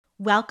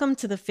Welcome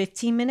to the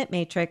 15-Minute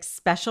Matrix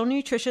Special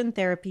Nutrition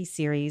Therapy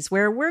Series,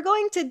 where we're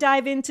going to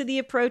dive into the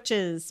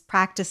approaches,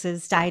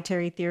 practices,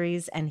 dietary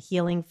theories, and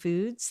healing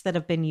foods that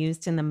have been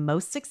used in the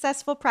most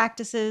successful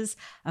practices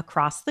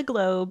across the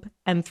globe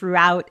and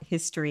throughout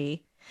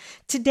history.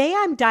 Today,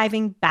 I'm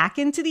diving back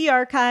into the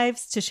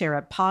archives to share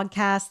a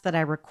podcast that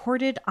I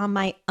recorded on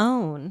my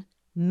own,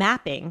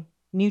 Mapping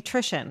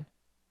Nutrition.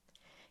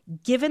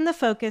 Given the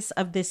focus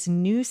of this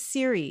new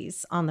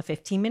series on the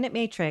 15-Minute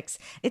Matrix,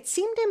 it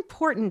seemed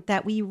important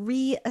that we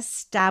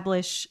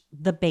re-establish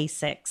the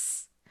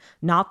basics.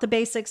 Not the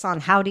basics on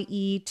how to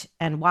eat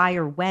and why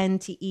or when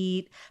to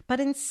eat,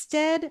 but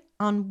instead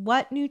on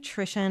what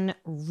nutrition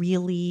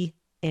really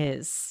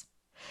is.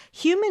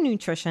 Human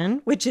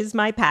nutrition, which is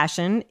my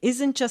passion,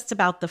 isn't just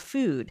about the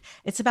food.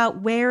 It's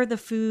about where the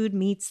food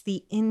meets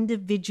the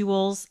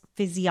individual's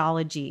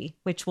physiology,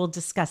 which we'll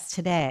discuss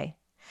today.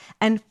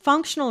 And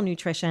functional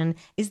nutrition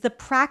is the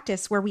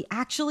practice where we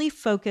actually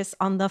focus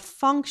on the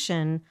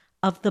function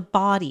of the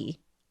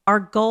body, our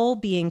goal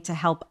being to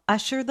help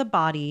usher the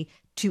body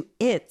to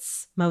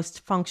its most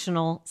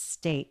functional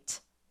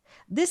state.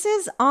 This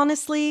is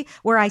honestly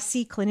where I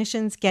see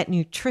clinicians get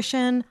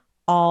nutrition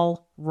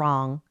all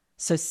wrong.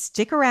 So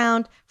stick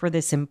around for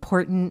this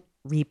important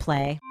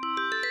replay.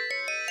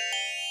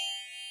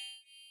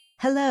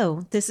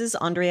 Hello, this is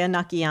Andrea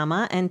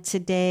Nakayama, and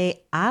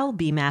today I'll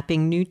be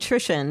mapping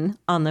nutrition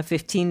on the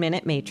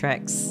 15-Minute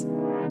Matrix.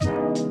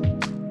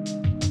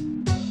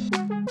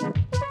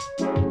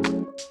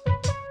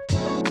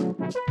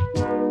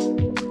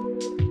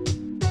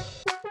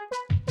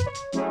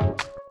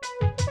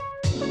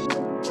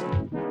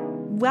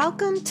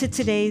 Welcome to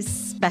today's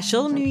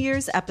special New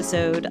Year's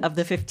episode of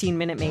the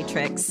 15-Minute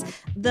Matrix.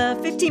 The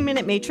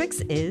 15-Minute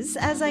Matrix is,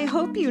 as I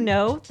hope you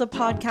know, the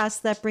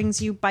podcast that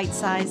brings you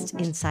bite-sized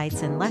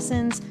insights and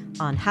lessons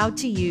on how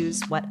to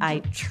use what I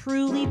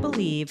truly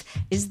believe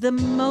is the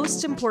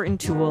most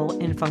important tool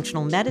in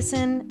functional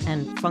medicine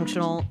and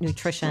functional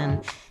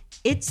nutrition.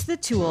 It's the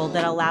tool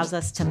that allows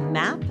us to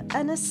map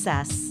and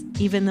assess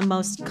even the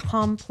most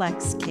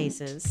complex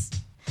cases.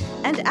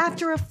 And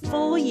after a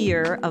full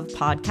year of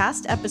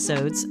podcast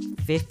episodes,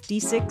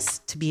 56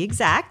 to be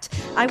exact,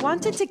 I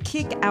wanted to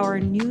kick our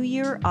new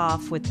year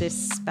off with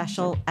this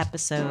special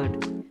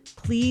episode.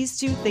 Please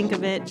do think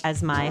of it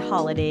as my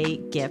holiday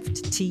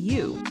gift to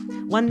you,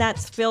 one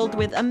that's filled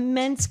with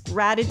immense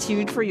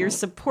gratitude for your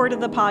support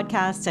of the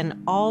podcast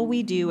and all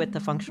we do at the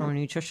Functional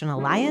Nutrition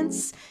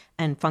Alliance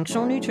and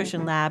Functional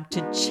Nutrition Lab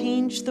to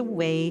change the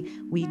way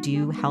we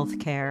do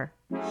healthcare.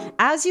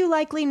 As you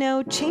likely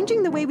know,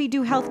 changing the way we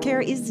do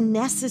healthcare is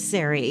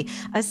necessary,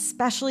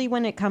 especially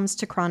when it comes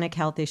to chronic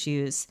health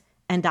issues.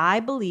 And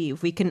I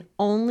believe we can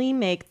only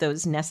make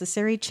those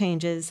necessary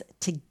changes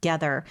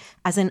together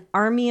as an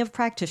army of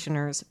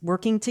practitioners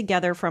working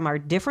together from our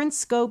different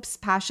scopes,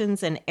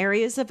 passions, and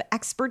areas of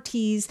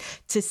expertise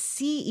to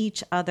see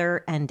each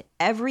other and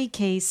every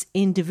case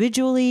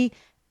individually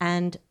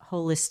and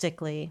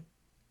holistically.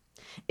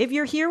 If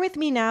you're here with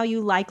me now,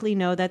 you likely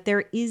know that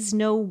there is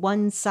no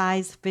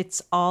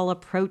one-size-fits-all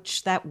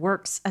approach that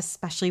works,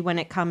 especially when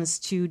it comes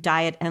to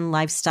diet and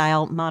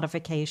lifestyle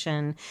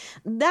modification.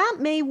 That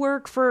may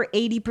work for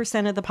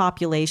 80% of the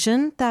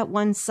population, that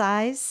one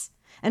size,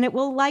 and it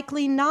will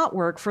likely not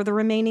work for the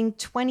remaining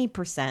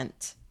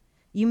 20%.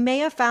 You may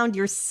have found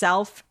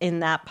yourself in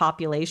that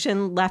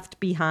population left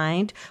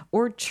behind,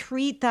 or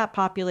treat that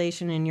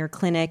population in your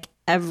clinic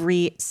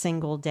every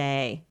single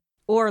day.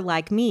 Or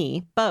like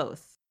me,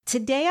 both.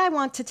 Today, I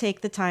want to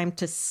take the time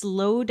to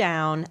slow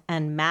down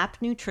and map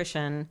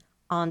nutrition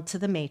onto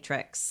the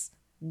matrix.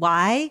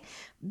 Why?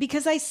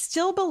 Because I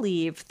still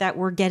believe that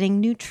we're getting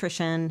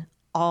nutrition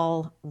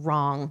all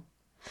wrong.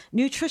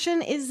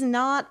 Nutrition is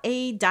not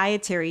a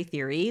dietary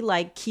theory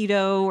like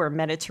keto or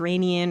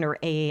Mediterranean or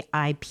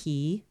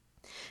AIP.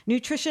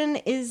 Nutrition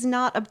is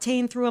not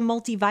obtained through a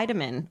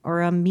multivitamin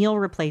or a meal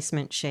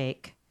replacement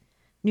shake.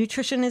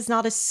 Nutrition is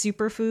not a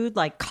superfood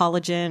like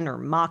collagen or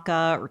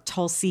maca or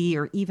tulsi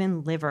or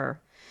even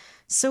liver.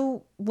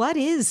 So what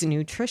is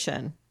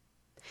nutrition?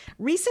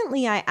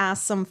 Recently, I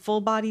asked some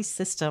full body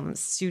systems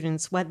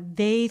students what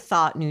they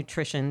thought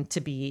nutrition to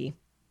be.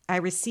 I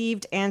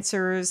received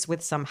answers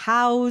with some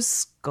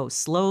hows, go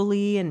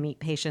slowly and meet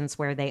patients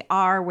where they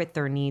are with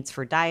their needs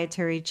for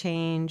dietary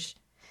change,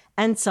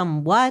 and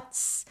some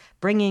whats,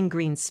 bring in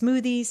green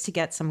smoothies to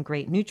get some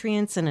great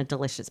nutrients in a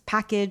delicious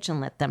package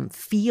and let them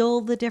feel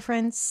the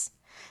difference.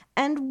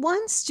 And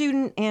one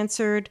student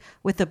answered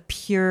with a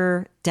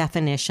pure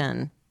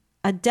definition,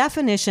 a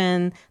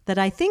definition that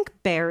I think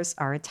bears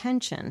our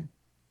attention.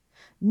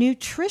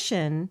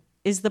 Nutrition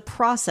is the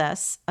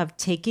process of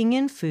taking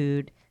in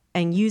food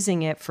and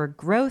using it for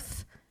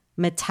growth,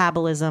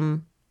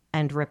 metabolism,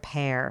 and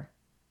repair.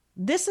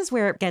 This is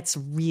where it gets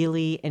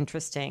really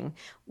interesting.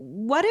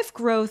 What if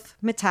growth,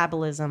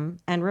 metabolism,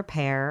 and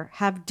repair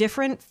have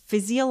different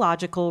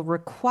physiological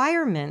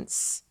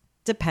requirements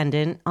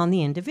dependent on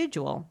the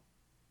individual?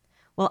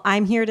 Well,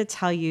 I'm here to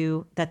tell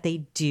you that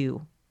they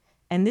do.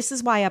 And this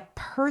is why a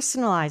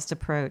personalized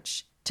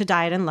approach to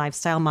diet and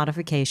lifestyle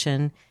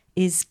modification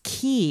is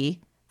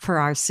key for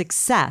our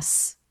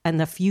success and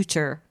the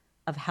future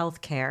of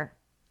healthcare.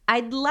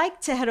 I'd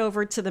like to head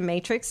over to the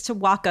Matrix to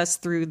walk us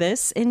through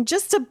this in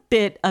just a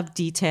bit of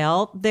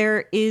detail.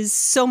 There is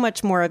so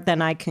much more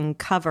than I can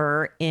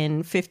cover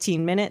in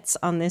 15 minutes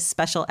on this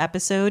special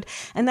episode,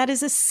 and that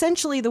is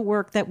essentially the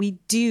work that we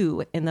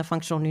do in the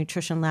Functional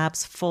Nutrition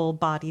Lab's full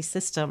body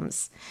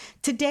systems.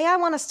 Today, I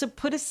want us to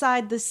put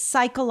aside the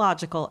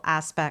psychological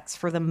aspects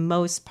for the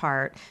most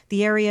part,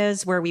 the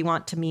areas where we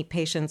want to meet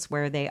patients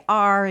where they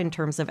are in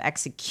terms of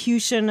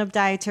execution of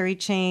dietary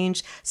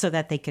change so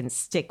that they can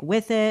stick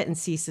with it and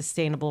see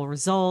sustainable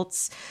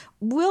results.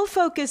 We'll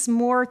focus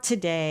more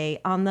today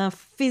on the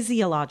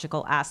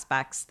physiological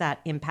aspects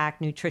that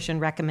impact nutrition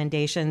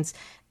recommendations,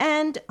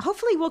 and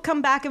hopefully we'll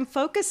come back and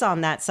focus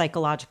on that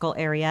psychological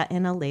area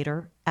in a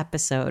later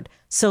episode.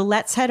 So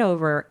let's head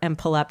over and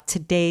pull up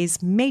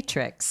today's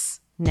Matrix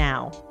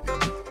now.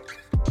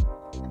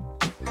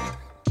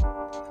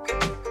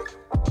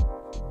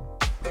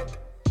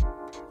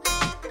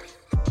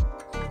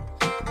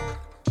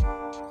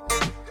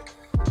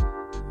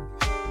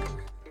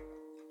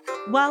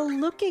 While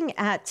looking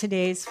at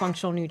today's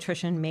functional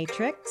nutrition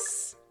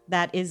matrix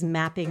that is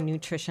mapping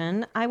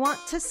nutrition, I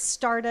want to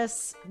start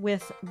us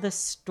with the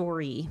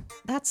story.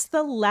 That's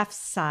the left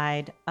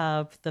side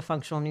of the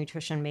functional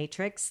nutrition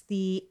matrix,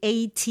 the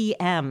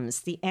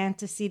ATMs, the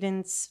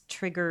antecedents,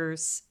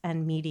 triggers,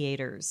 and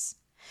mediators.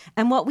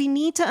 And what we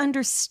need to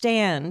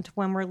understand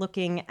when we're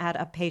looking at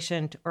a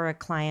patient or a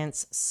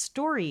client's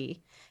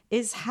story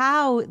is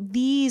how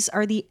these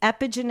are the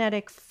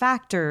epigenetic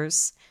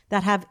factors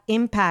that have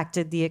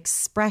impacted the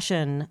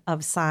expression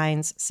of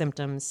signs,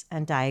 symptoms,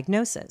 and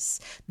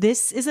diagnosis.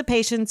 This is a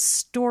patient's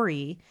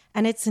story,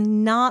 and it's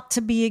not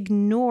to be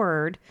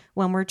ignored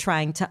when we're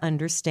trying to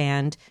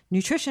understand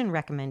nutrition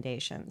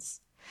recommendations.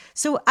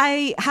 So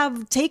I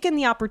have taken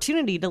the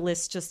opportunity to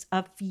list just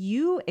a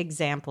few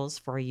examples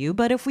for you.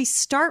 But if we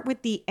start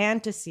with the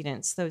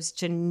antecedents, those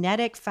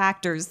genetic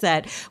factors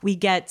that we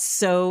get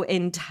so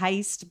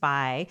enticed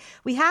by,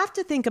 we have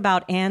to think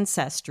about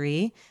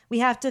ancestry. We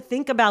have to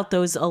think about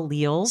those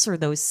alleles or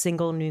those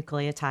single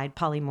nucleotide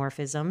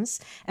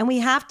polymorphisms. And we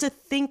have to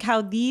think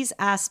how these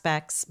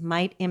aspects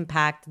might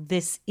impact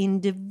this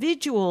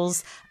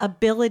individual's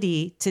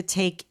ability to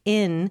take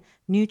in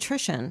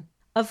nutrition.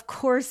 Of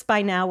course,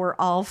 by now we're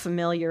all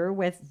familiar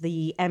with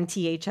the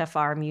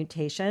MTHFR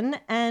mutation,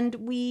 and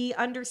we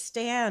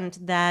understand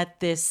that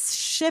this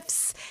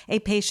shifts a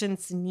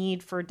patient's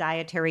need for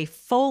dietary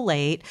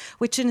folate,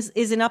 which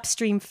is an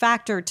upstream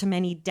factor to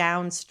many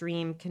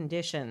downstream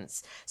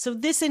conditions. So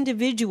this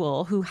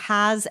individual who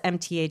has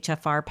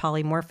MTHFR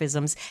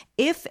polymorphisms,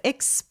 if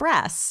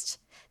expressed,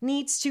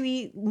 needs to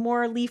eat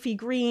more leafy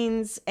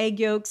greens,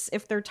 egg yolks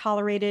if they're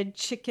tolerated,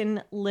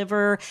 chicken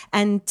liver,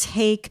 and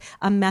take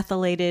a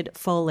methylated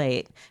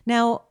folate.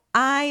 Now,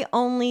 I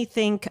only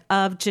think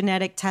of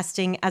genetic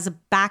testing as a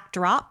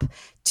backdrop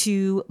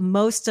to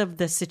most of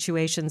the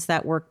situations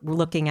that we're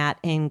looking at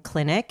in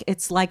clinic.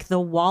 It's like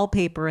the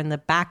wallpaper in the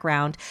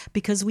background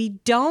because we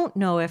don't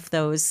know if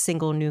those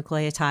single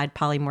nucleotide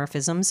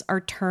polymorphisms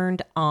are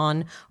turned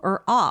on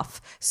or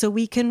off. So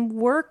we can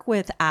work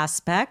with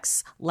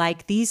aspects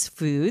like these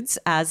foods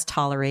as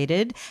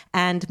tolerated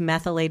and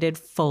methylated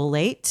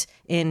folate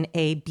in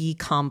a B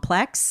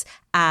complex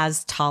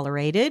as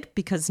tolerated,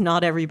 because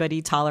not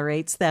everybody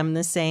tolerates them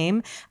the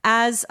same,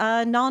 as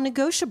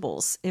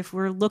non-negotiables. If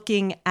we're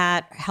looking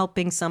at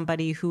helping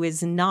somebody who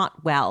is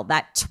not well,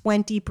 that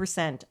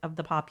 20% of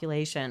the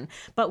population.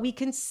 But we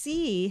can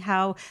see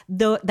how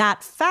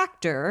that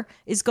factor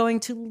is going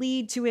to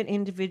lead to an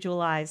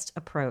individualized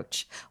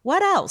approach.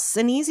 What else?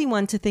 An easy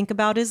one to think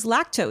about is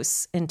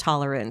lactose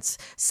intolerance.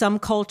 Some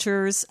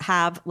cultures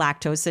have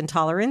lactose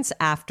intolerance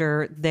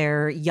after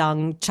their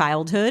young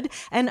childhood,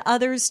 and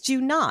others do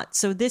not.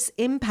 So this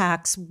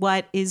impacts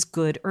what is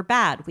good or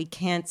bad. We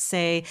can't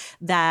say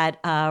that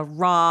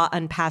raw,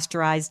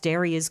 unpasteurized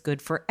dairy is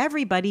good for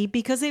everybody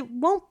because it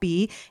won't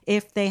be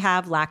if they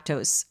have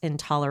lactose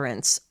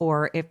intolerance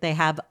or if they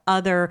have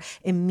other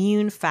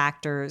immune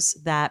factors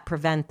that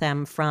prevent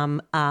them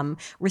from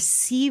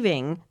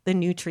receiving the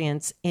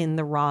nutrients in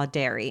the raw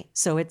dairy.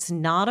 So it's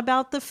not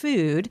about the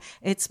food.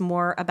 It's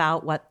more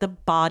about what the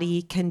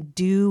body can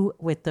do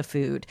with the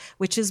food,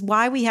 which is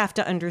why we have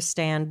to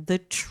understand the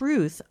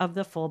truth of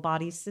the full body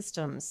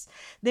systems.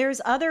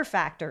 There's other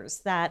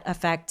factors that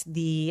affect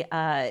the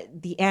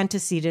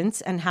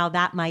antecedents and how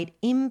that might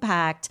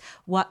impact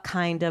what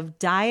kind of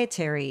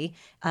dietary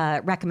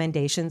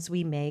recommendations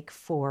we make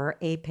for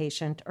a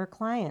patient or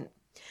client.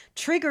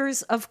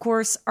 Triggers, of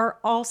course, are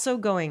also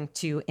going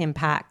to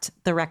impact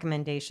the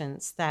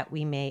recommendations that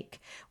we make.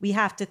 We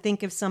have to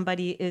think if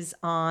somebody is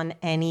on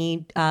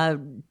any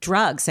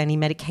drugs, any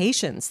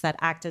medications that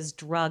act as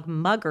drug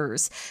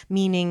muggers,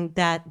 meaning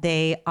that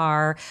they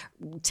are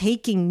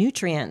taking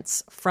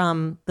nutrients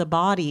from the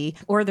body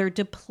or they're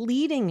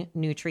depleting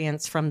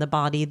nutrients from the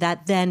body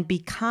that then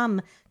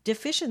become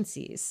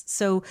deficiencies.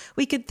 So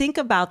we could think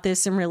about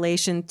this in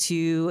relation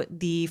to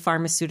the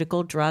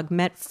pharmaceutical drug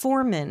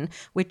metformin,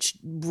 which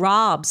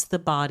robs the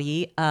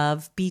body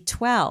of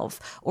B12,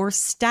 or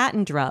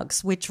statin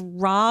drugs, which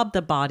rob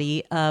the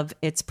body of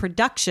its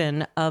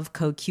production of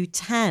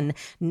CoQ10,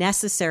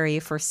 necessary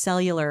for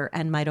cellular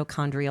and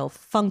mitochondrial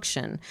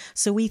function.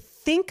 So we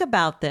think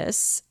about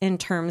this in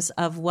terms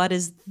of what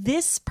does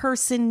this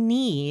person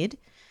need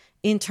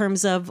in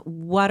terms of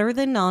what are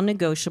the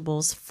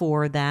non-negotiables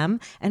for them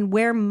and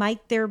where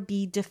might there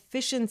be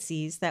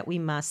deficiencies that we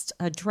must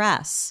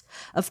address.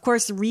 Of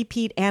course,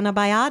 repeat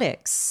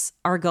antibiotics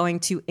are going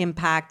to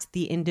impact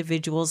the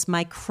individual's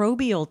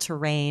microbial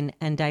terrain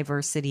and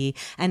diversity,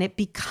 and it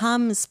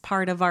becomes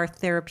part of our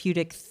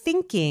therapeutic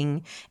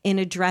thinking in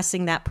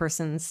addressing that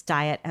person's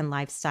diet and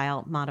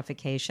lifestyle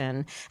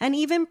modification. And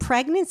even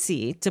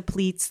pregnancy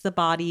depletes the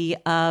body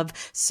of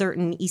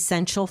certain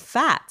essential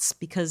fats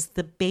because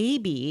the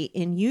baby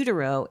in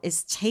utero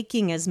is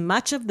taking as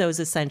much of those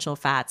essential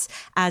fats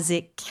as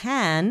it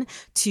can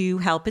to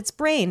help its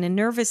brain and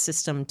nervous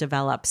system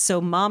develop.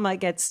 So mama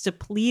gets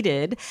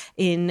depleted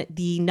in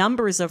the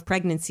numbers of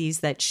pregnancies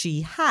that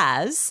she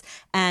has,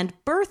 and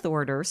birth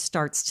order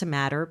starts to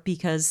matter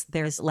because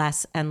there's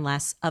less and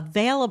less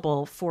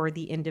available for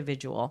the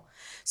individual.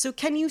 So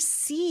can you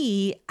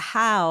see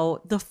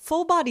how the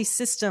full body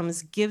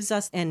systems gives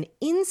us an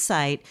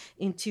insight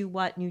into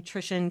what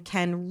nutrition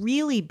can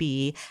really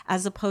be,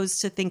 as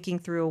opposed to thinking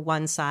through a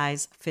one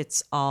size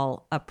fits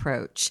all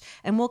approach?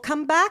 And we'll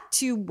come back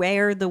to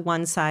where the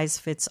one size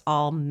fits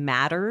all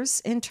matters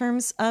in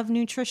terms of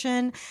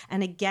nutrition.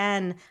 And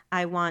again,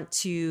 I want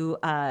to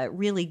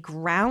really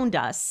ground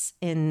us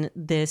in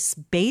this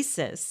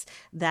basis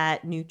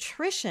that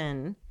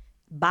nutrition,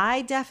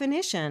 by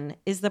definition,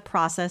 is the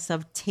process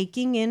of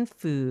taking in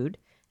food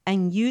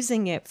and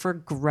using it for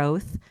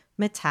growth,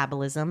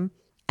 metabolism,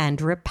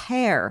 and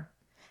repair.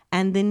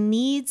 And the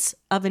needs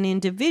of an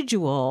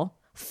individual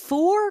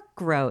for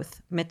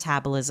growth,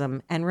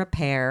 metabolism, and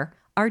repair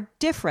are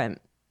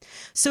different.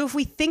 So if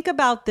we think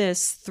about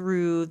this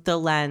through the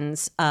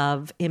lens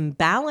of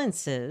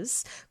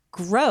imbalances,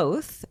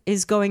 growth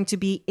is going to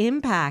be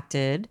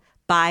impacted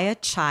by a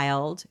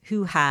child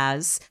who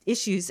has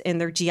issues in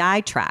their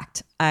GI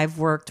tract. I've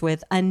worked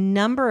with a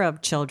number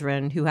of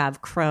children who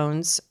have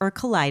Crohn's or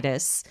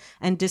colitis,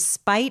 and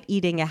despite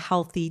eating a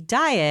healthy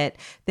diet,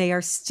 they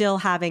are still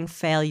having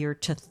failure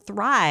to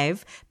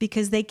thrive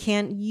because they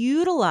can't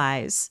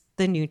utilize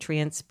the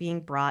nutrients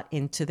being brought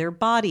into their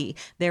body.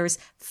 There's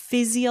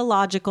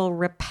physiological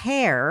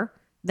repair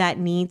that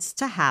needs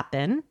to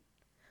happen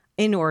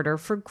in order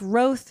for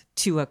growth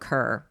to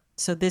occur.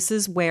 So this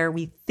is where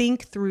we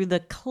think through the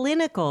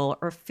clinical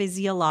or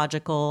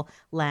physiological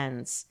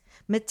lens.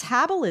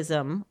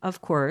 Metabolism,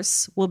 of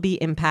course, will be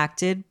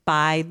impacted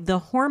by the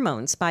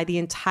hormones, by the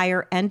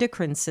entire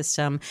endocrine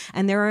system.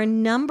 And there are a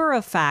number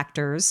of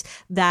factors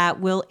that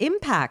will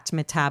impact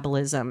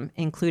metabolism,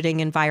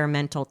 including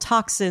environmental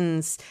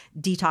toxins,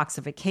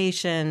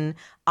 detoxification,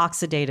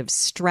 oxidative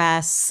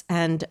stress,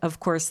 and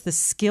of course, the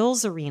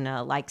skills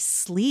arena like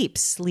sleep.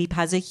 Sleep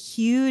has a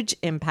huge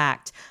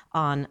impact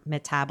on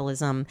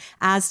metabolism,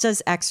 as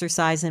does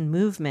exercise and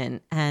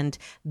movement. And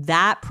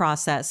that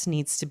process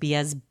needs to be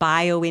as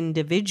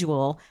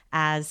bio-individual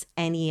as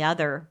any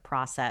other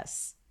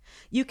process.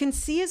 You can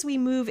see as we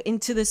move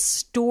into the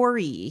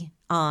story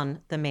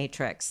on the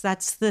matrix,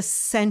 that's the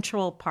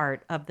central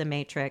part of the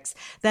matrix,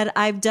 that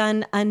I've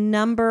done a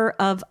number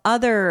of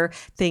other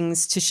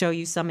things to show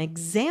you some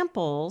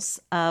examples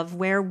of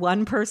where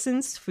one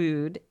person's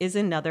food is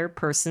another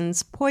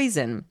person's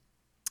poison.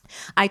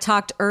 I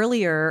talked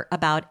earlier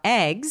about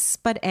eggs,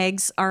 but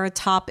eggs are a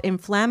top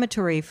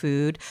inflammatory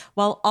food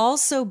while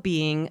also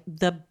being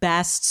the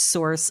best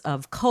source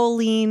of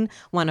choline,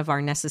 one of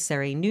our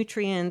necessary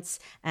nutrients,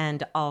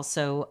 and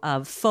also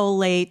of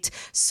folate.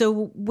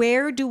 So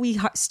where do we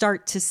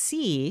start to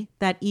see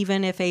that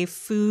even if a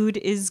food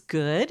is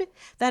good,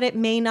 that it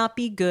may not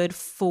be good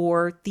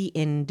for the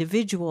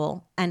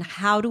individual? And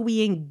how do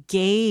we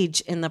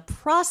engage in the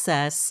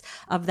process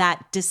of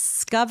that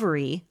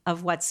discovery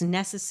of what's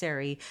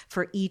necessary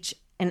for each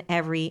and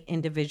every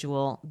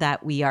individual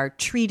that we are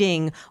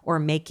treating or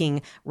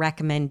making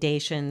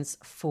recommendations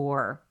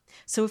for?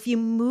 So if you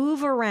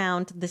move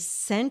around the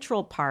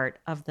central part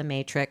of the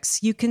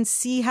matrix, you can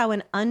see how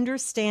an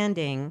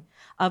understanding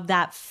of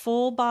that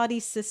full body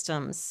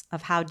systems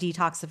of how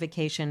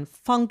detoxification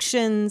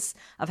functions,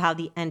 of how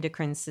the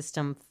endocrine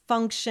system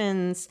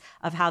functions,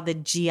 of how the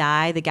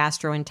GI, the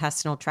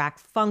gastrointestinal tract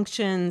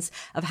functions,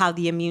 of how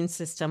the immune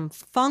system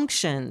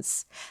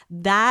functions,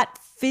 that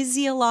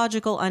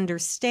physiological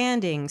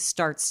understanding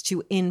starts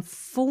to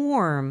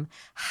inform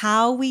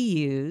how we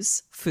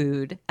use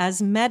food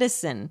as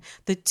medicine.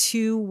 The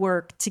two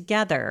work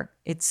together.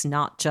 It's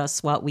not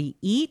just what we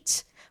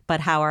eat,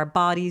 but how our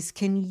bodies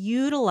can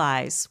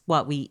utilize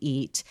what we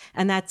eat.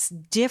 And that's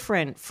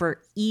different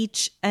for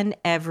each and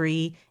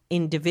every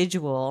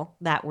individual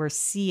that we're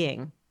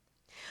seeing.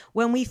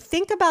 When we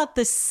think about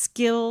the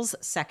skills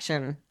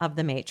section of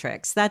the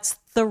matrix, that's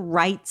the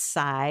right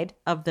side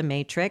of the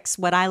matrix,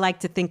 what I like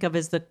to think of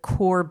as the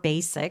core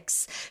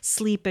basics: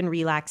 sleep and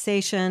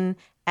relaxation,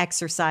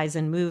 exercise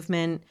and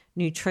movement,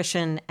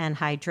 nutrition and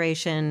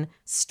hydration,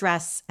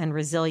 stress and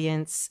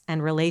resilience,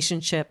 and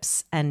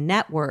relationships and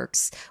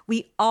networks.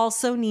 We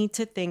also need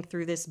to think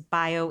through this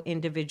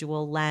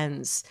bio-individual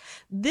lens.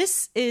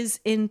 This is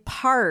in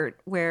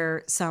part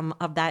where some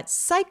of that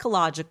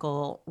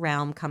psychological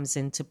realm comes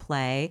into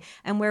play,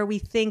 and where we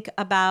think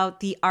about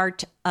the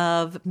art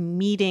of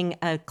meeting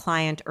a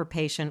client or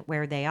patient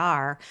where they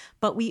are.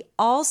 But we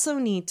also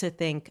need to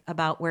think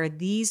about where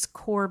these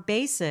core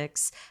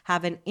basics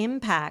have an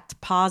impact,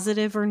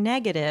 positive or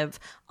negative,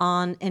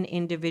 on an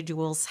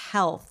individual's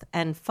health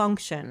and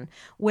function.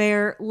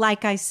 Where,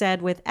 like I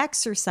said, with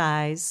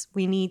exercise,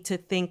 we need to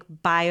think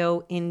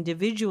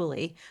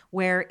bio-individually.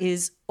 Where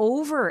is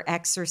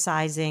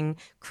over-exercising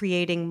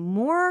creating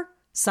more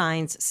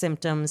signs,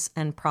 symptoms,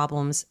 and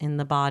problems in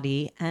the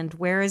body? And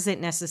where is it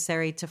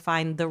necessary to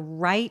find the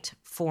right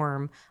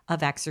form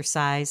of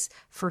exercise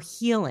for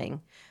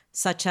healing,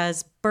 such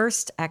as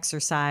burst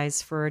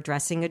exercise for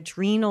addressing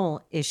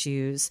adrenal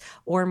issues,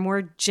 or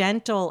more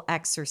gentle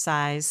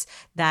exercise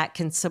that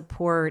can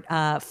support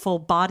full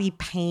body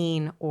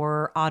pain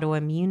or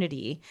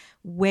autoimmunity?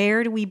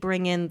 Where do we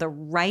bring in the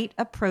right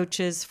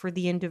approaches for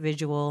the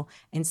individual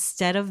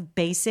instead of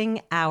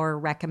basing our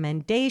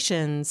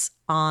recommendations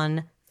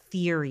on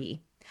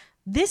theory?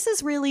 This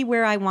is really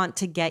where I want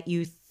to get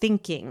you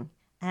thinking.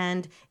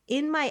 And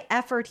in my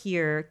effort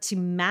here to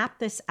map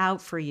this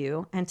out for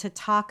you and to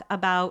talk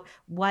about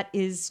what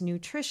is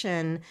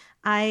nutrition,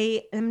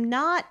 I am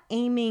not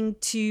aiming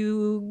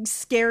to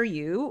scare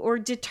you or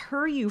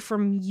deter you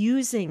from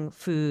using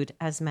food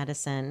as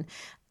medicine.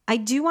 I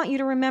do want you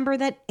to remember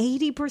that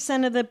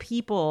 80% of the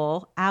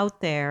people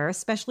out there,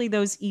 especially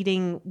those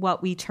eating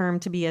what we term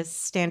to be a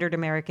standard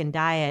American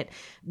diet,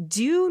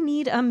 do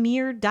need a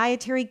mere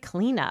dietary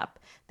cleanup.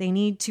 They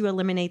need to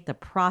eliminate the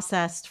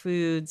processed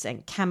foods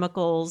and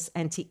chemicals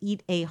and to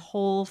eat a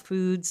whole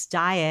foods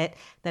diet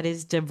that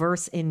is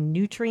diverse in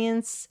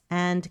nutrients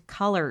and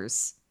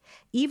colors.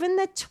 Even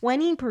the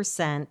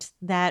 20%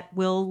 that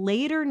will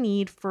later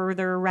need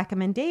further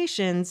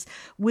recommendations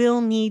will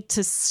need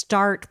to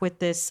start with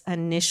this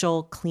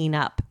initial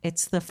cleanup.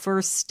 It's the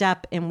first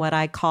step in what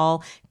I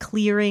call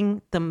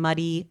clearing the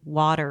muddy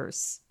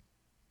waters.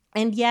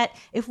 And yet,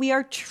 if we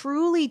are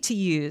truly to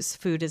use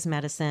food as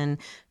medicine,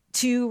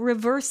 to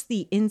reverse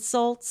the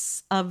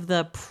insults of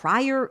the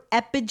prior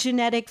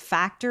epigenetic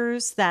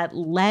factors that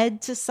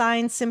led to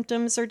signs,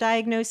 symptoms, or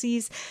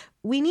diagnoses,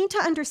 we need to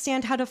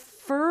understand how to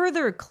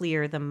further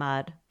clear the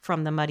mud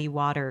from the muddy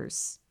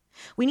waters.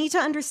 We need to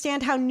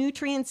understand how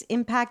nutrients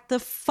impact the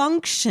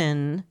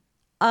function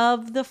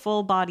of the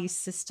full body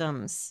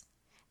systems.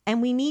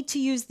 And we need to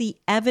use the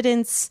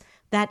evidence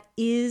that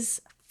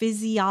is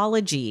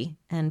physiology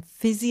and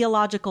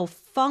physiological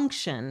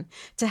function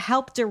to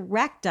help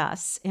direct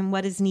us in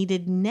what is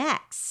needed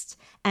next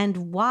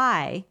and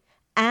why,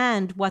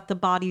 and what the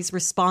body's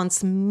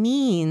response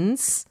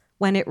means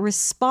when it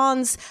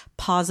responds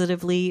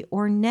positively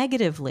or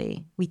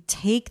negatively. We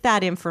take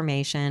that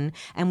information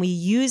and we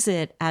use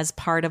it as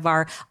part of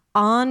our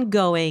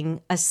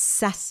ongoing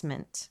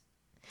assessment.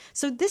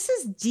 So this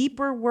is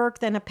deeper work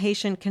than a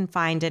patient can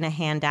find in a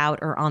handout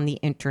or on the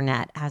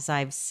internet, as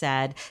I've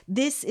said.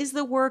 This is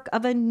the work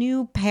of a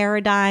new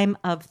paradigm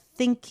of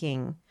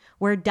thinking,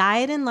 where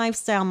diet and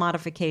lifestyle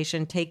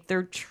modification take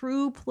their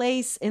true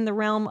place in the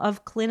realm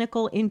of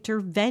clinical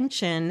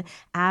intervention,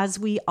 as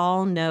we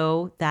all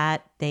know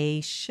that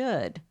they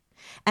should.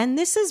 And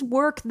this is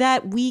work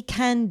that we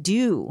can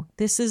do.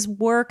 This is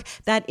work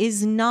that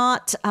is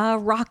not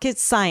rocket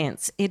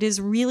science. It is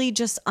really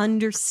just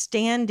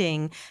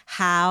understanding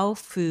how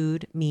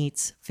food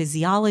meets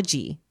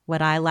physiology,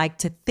 what I like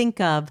to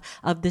think of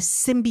the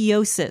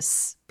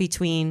symbiosis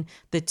between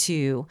the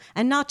two.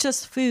 And not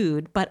just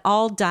food, but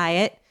all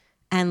diet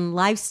and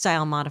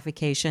lifestyle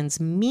modifications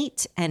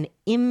meet and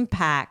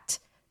impact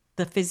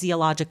the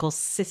physiological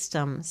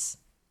systems.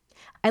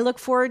 I look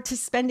forward to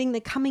spending the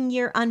coming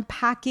year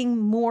unpacking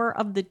more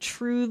of the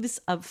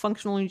truths of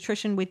functional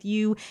nutrition with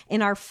you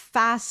in our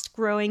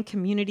fast-growing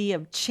community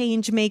of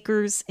change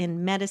makers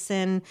in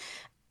medicine.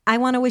 I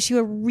want to wish you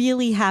a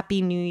really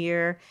happy new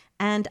year.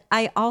 And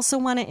I also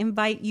want to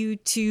invite you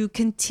to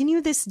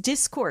continue this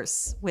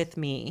discourse with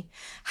me.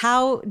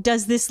 How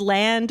does this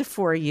land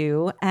for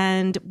you?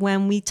 And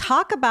when we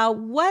talk about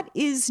what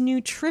is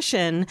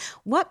nutrition,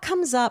 what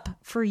comes up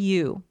for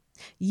you?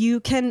 You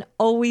can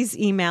always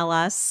email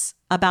us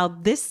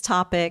about this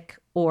topic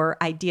or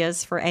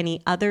ideas for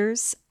any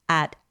others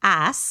at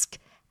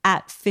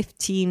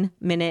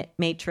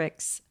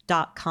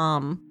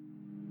ask@15minutematrix.com.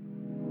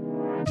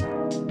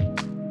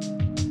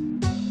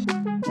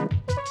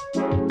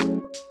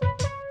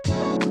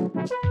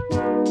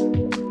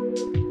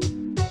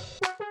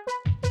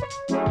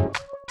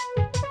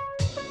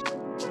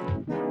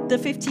 The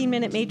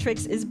 15-Minute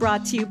Matrix is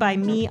brought to you by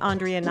me,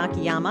 Andrea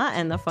Nakayama,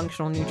 and the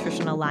Functional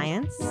Nutrition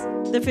Alliance.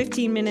 The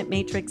 15-Minute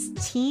Matrix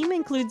team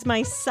includes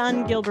my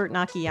son, Gilbert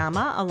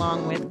Nakayama,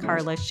 along with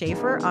Carla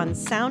Schaefer on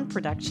sound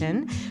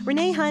production,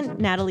 Renee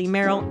Hunt, Natalie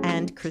Merrill,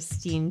 and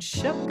Christine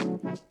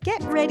Shook.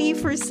 Get ready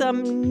for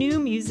some new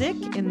music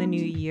in the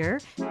new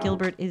year.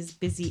 Gilbert is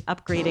busy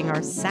upgrading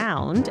our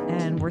sound,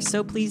 and we're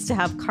so pleased to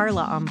have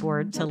Carla on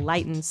board to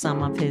lighten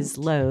some of his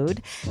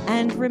load.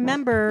 And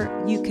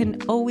remember, you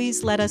can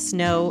always let us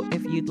know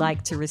if you'd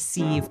like to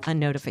receive a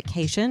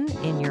notification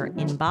in your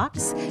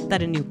inbox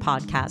that a new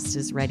podcast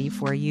is ready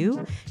for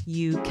you.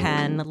 You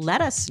can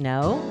let us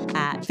know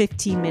at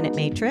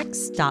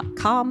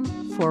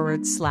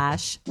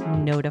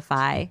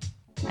 15minutematrix.com/notify.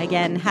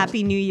 Again,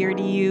 Happy New Year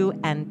to you,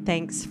 and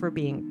thanks for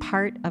being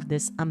part of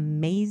this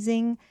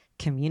amazing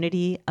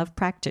community of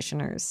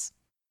practitioners.